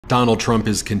Donald Trump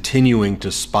is continuing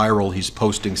to spiral. He's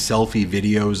posting selfie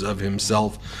videos of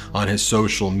himself on his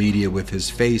social media with his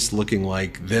face looking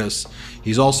like this.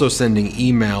 He's also sending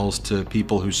emails to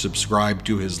people who subscribe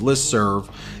to his listserv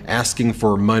asking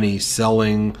for money,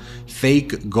 selling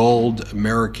fake gold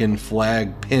American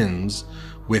flag pins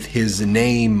with his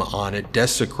name on it,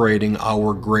 desecrating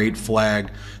our great flag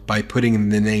by putting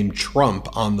the name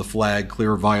Trump on the flag,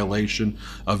 clear violation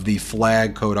of the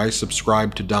flag code. I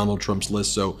subscribe to Donald Trump's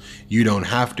list, so you don't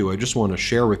have to. I just want to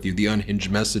share with you the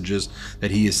unhinged messages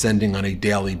that he is sending on a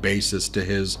daily basis to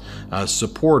his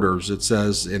supporters. It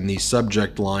says in the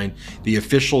subject line, "The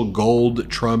official gold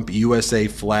Trump USA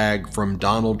flag from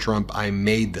Donald Trump, I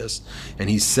made this." And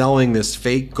he's selling this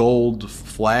fake gold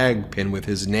flag pin with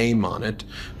his name on it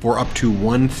for up to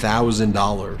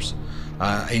 $1,000.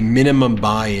 A minimum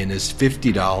buy-in is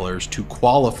 $50 to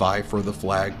qualify for the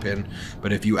flag pin,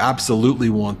 but if you absolutely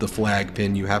want the flag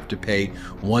pin, you have to pay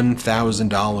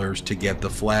 $1,000 to get the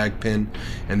flag pin.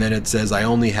 And then it says, "I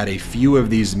only had a few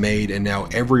of these made and now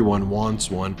everyone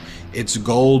wants one. It's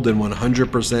gold and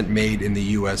 100% made in the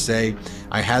USA.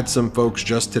 I had some folks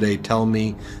just today tell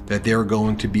me that they're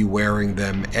going to be wearing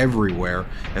them everywhere."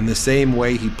 And the same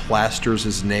way he plasters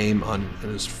his name on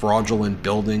his fraudulent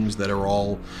buildings that are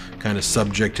all kind of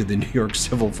subject to the New York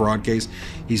civil fraud case,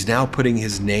 he's now putting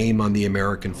his name on the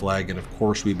American flag. And of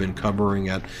course, we've been covering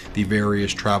at the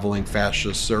various traveling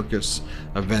fascist circus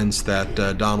events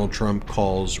that Donald Trump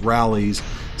calls rallies.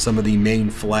 Some of the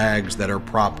main flags that are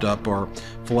propped up are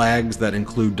flags that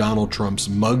include Donald Trump's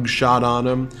mugshot on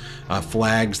them,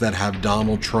 flags that have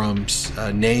Donald Trump's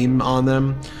name on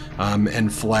them,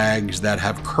 and flags that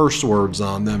have curse words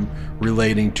on them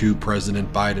relating to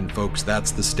President Biden. Folks,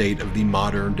 that's the state of the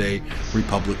modern day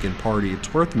Republican Party.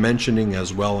 It's worth mentioning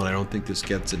as well, and I don't think this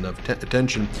gets enough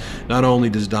attention, not only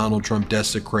does Donald Trump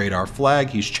desecrate our flag,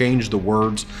 he's changed the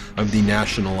words of the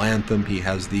national anthem. He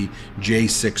has the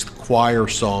J6th choir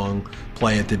song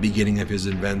play at the beginning of his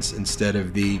events instead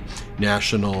of the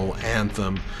national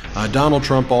anthem. Donald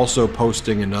Trump also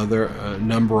posting another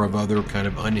number of other kind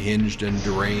of unhinged and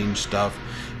deranged stuff.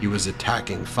 He was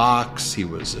attacking Fox. He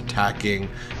was attacking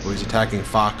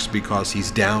Fox because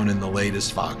he's down in the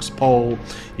latest Fox poll.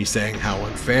 He's saying how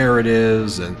unfair it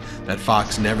is and that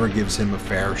Fox never gives him a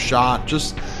fair shot.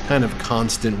 Just kind of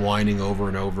constant whining over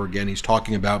and over again. He's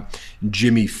talking about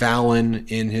Jimmy Fallon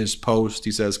in his post.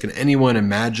 He says, "Can anyone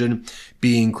imagine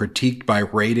being critiqued by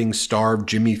ratings-starved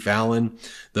Jimmy Fallon,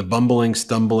 the bumbling,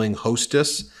 stumbling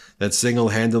hostess that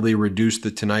single-handedly reduced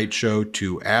The Tonight Show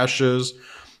to ashes?"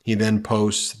 He then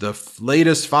posts, "The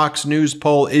latest Fox News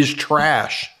poll is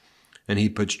trash." And he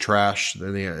puts trash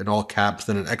in all caps,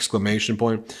 then an exclamation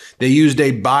point. "They used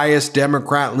a biased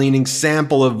Democrat-leaning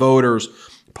sample of voters,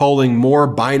 polling more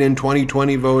Biden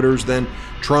 2020 voters than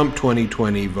Trump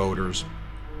 2020 voters."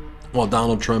 While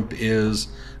Donald Trump is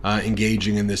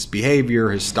engaging in this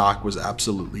behavior, his stock was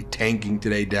absolutely tanking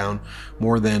today, down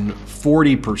more than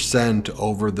 40%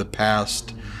 over the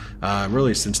past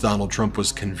really since Donald Trump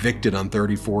was convicted on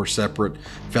 34 separate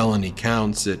felony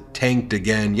counts. It tanked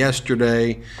again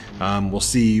yesterday. We'll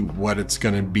see what it's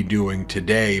going to be doing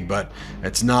today, but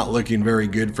it's not looking very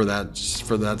good for that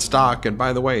stock. And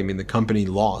by the way, I mean, the company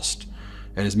lost.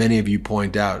 And as many of you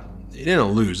point out, it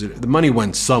didn't lose. The money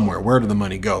went somewhere. Where did the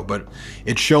money go? But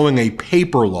it's showing a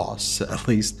paper loss, at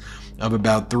least, of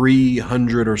about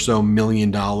 $300 or so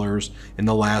million in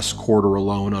the last quarter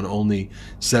alone on only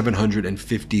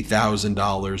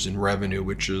 $750,000 in revenue,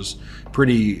 which is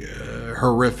pretty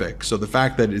horrific. So the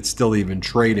fact that it's still even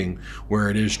trading where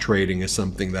it is trading is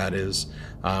something that is,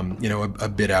 a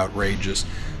bit outrageous.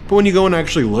 But when you go and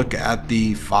actually look at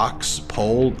the Fox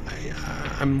poll,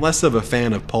 I'm less of a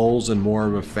fan of polls and more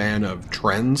of a fan of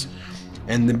trends.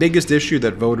 And the biggest issue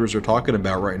that voters are talking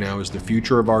about right now is the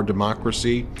future of our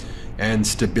democracy and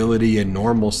stability and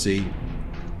normalcy,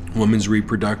 women's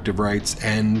reproductive rights,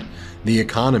 and the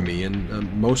economy.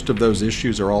 And most of those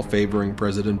issues are all favoring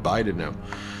President Biden now.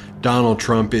 Donald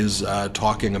Trump is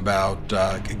talking about,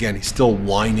 again, he's still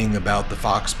whining about the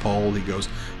Fox poll. He goes,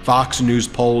 "Fox News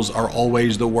polls are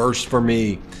always the worst for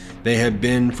me. They have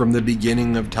been from the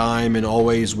beginning of time and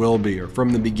always will be," or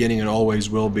 "from the beginning and always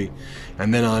will be."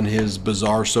 And then on his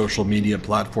bizarre social media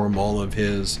platform, all of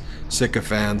his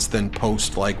sycophants then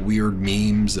post like weird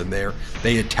memes, and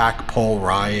they attack Paul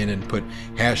Ryan and put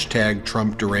hashtag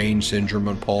Trump deranged syndrome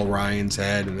on Paul Ryan's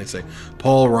head. And they say,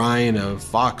 "Paul Ryan of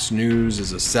Fox News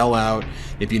is a sellout.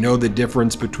 If you know the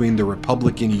difference between the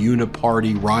Republican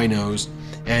uniparty rhinos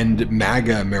and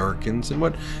MAGA Americans." And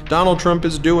what Donald Trump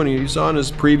is doing, you saw in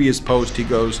his previous post, he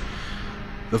goes,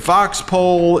 The Fox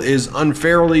poll is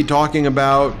unfairly talking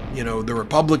about, the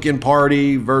Republican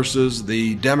Party versus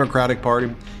the Democratic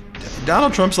Party.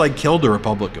 Donald Trump's like killed the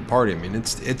Republican Party. I mean,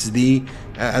 it's the,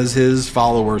 as his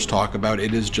followers talk about,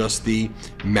 it is just the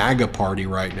MAGA party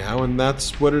right now, and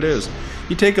that's what it is.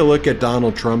 You take a look at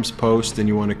Donald Trump's post and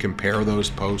you want to compare those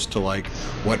posts to like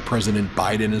what President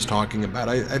Biden is talking about.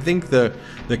 I think the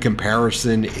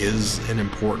comparison is an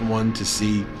important one to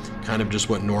see kind of just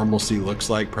what normalcy looks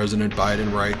like. President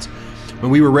Biden writes,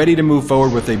 "When we were ready to move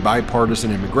forward with a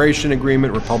bipartisan immigration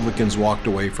agreement, Republicans walked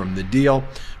away from the deal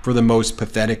for the most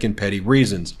pathetic and petty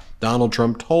reasons. Donald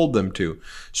Trump told them to.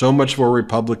 So much for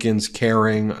Republicans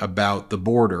caring about the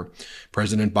border."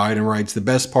 President Biden writes, "The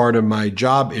best part of my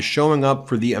job is showing up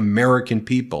for the American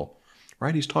people."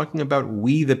 Right? He's talking about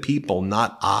we the people,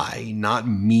 not I, not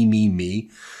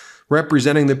me,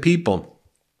 representing the people.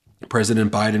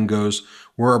 President Biden goes,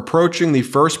 "We're approaching the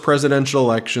first presidential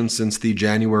election since the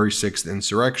January 6th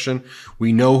insurrection.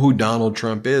 We know who Donald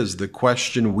Trump is. The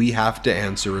question we have to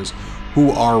answer is, who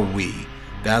are we?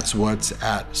 That's what's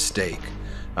at stake."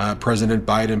 President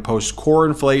Biden posts core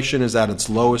inflation is at its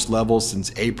lowest level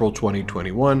since April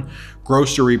 2021.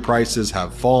 Grocery prices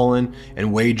have fallen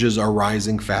and wages are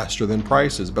rising faster than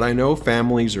prices. But I know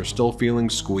families are still feeling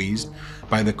squeezed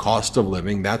by the cost of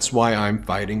living. That's why I'm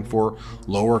fighting for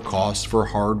lower costs for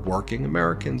hardworking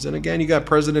Americans. And again, you got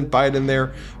President Biden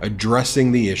there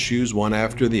addressing the issues one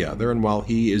after the other. And while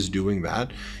he is doing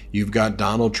that, you've got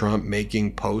Donald Trump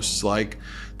making posts like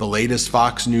the latest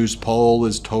Fox News poll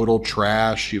is total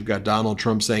trash. You've got Donald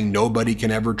Trump saying nobody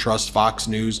can ever trust Fox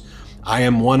News. I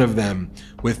am one of them.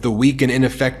 With the weak and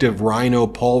ineffective Rhino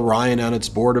Paul Ryan on its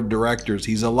board of directors,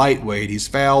 he's a lightweight. He's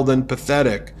fouled and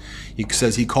pathetic. He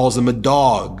says he calls him a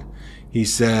dog. He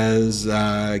says,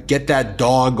 get that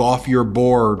dog off your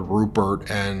board, Rupert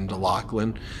and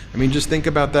Lachlan. I mean, just think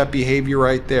about that behavior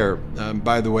right there.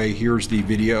 By the way, here's the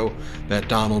video that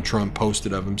Donald Trump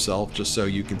posted of himself, just so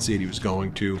you can see it. He was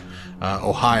going to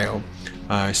Ohio,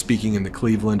 speaking in the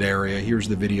Cleveland area. Here's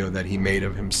the video that he made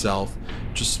of himself.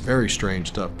 Just very strange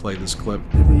stuff. Play this clip.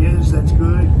 If he is, that's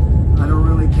good. I don't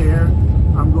really care.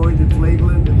 I'm going to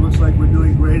Cleveland. It looks like we're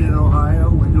doing great in Ohio.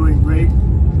 We're doing great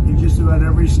in just about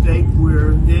every state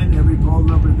we're in. Every poll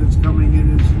number that's coming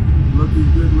in is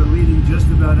looking good. We're leading just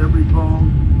about every poll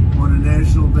on a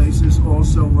national basis,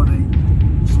 also on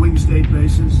a swing state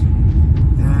basis.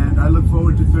 And I look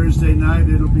forward to Thursday night.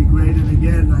 It'll be great. And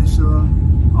again, I saw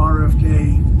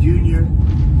RFK Jr.,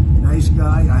 nice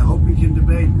guy. I hope he can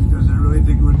debate because I really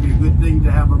think it would be a good thing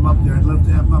to have him up there. I'd love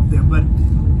to have him up there, but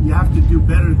you have to do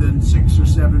better than 6 or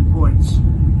 7 points,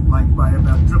 like by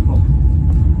about triple.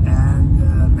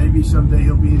 And maybe someday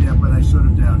he'll be there, but I sort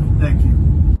of doubt it. Thank you.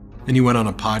 And he went on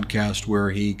a podcast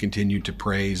where he continued to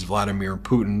praise Vladimir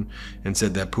Putin and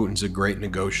said that Putin's a great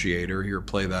negotiator. Here,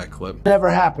 play that clip. Never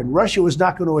happened. Russia was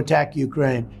not going to attack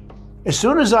Ukraine. As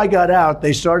soon as I got out,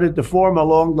 they started to form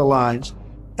along the lines.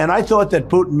 And I thought that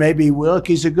Putin maybe, look,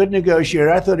 he's a good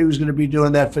negotiator. I thought he was going to be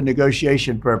doing that for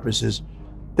negotiation purposes.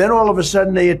 Then all of a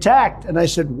sudden they attacked. And I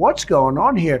said, what's going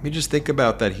on here? You just think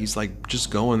about that. He's like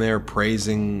just going there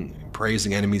praising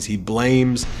enemies. He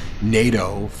blames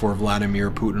NATO for Vladimir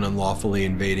Putin unlawfully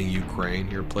invading Ukraine.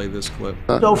 Here, play this clip.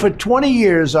 So for 20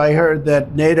 years, I heard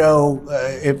that NATO,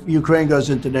 if Ukraine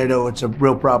goes into NATO, it's a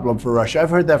real problem for Russia.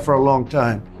 I've heard that for a long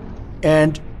time.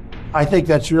 And I think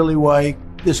that's really why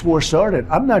this war started.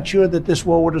 I'm not sure that this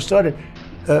war would have started.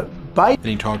 And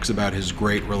he talks about his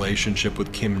great relationship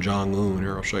with Kim Jong-un.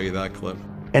 Here, I'll show you that clip.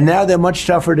 And now they're much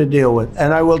tougher to deal with.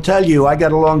 And I will tell you, I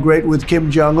got along great with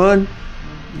Kim Jong-un.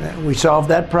 We solved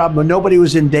that problem. Nobody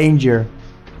was in danger.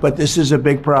 But this is a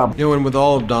big problem. And with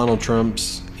all of Donald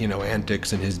Trump's,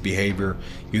 antics and his behavior,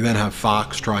 you then have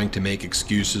Fox trying to make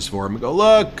excuses for him and go,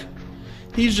 look,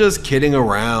 he's just kidding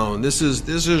around. This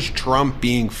is Trump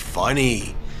being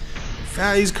funny.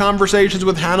 These conversations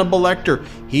with Hannibal Lecter.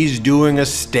 He's doing a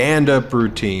stand-up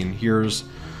routine. Here's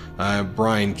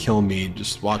Brian Kilmeade.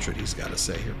 Just watch what he's got to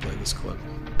say here. Play this clip.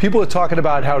 People are talking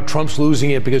about how Trump's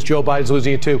losing it because Joe Biden's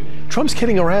losing it too. Trump's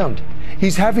kidding around.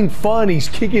 He's having fun. He's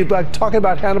kicking about talking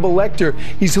about Hannibal Lecter.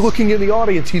 He's looking in the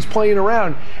audience. He's playing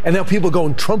around. And now people are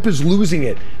going, Trump is losing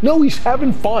it. No, he's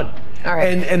having fun. All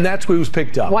right. And that's where he was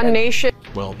picked up. One nation.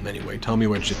 Well, anyway, tell me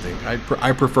what you think.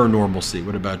 I prefer normalcy.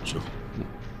 What about you?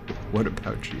 What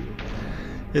about you?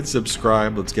 Hit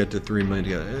subscribe. Let's get to 3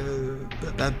 million.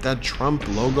 That Trump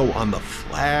logo on the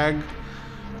flag,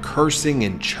 cursing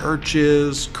in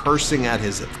churches, cursing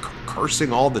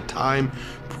all the time,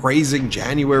 praising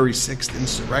January 6th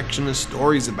insurrectionist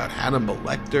stories about Hannibal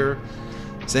Lecter,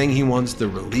 saying he wants to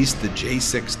release the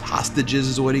J6 hostages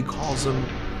is what he calls them.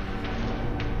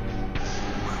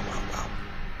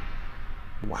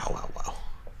 Wow.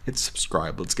 Hit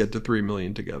subscribe. Let's get to 3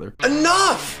 million together.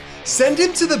 Enough! Send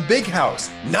him to the big house,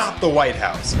 not the White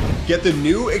House. Get the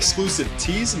new exclusive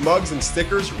tees, mugs, and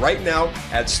stickers right now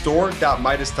at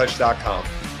store.MidasTouch.com.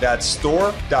 That's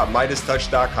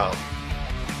store.MidasTouch.com.